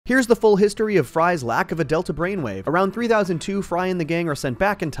Here's the full history of Fry's lack of a delta brainwave. Around 3002, Fry and the gang are sent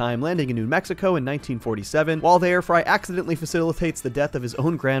back in time, landing in New Mexico in 1947. While there, Fry accidentally facilitates the death of his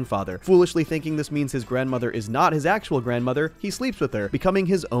own grandfather. Foolishly thinking this means his grandmother is not his actual grandmother, he sleeps with her, becoming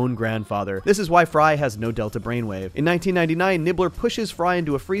his own grandfather. This is why Fry has no delta brainwave. In 1999, Nibbler pushes Fry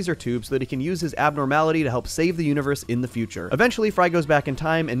into a freezer tube so that he can use his abnormality to help save the universe in the future. Eventually, Fry goes back in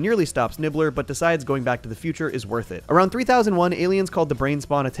time and nearly stops Nibbler, but decides going back to the future is worth it. Around 3001, aliens called the Brain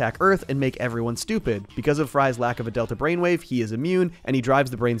Spawn attack Earth and make everyone stupid. Because of Fry's lack of a delta brainwave, he is immune, and he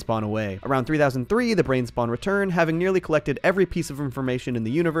drives the Brain Spawn away. Around 3003, the Brain Spawn return, having nearly collected every piece of information in the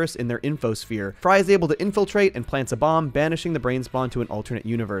universe in their infosphere. Fry is able to infiltrate and plants a bomb, banishing the Brain Spawn to an alternate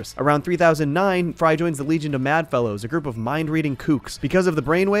universe. Around 3009, Fry joins the Legion of Madfellows, a group of mind-reading kooks. Because of the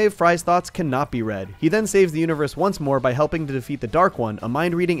brainwave, Fry's thoughts cannot be read. He then saves the universe once more by helping to defeat the Dark One, a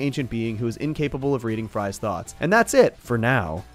mind-reading ancient being who is incapable of reading Fry's thoughts. And that's it, for now.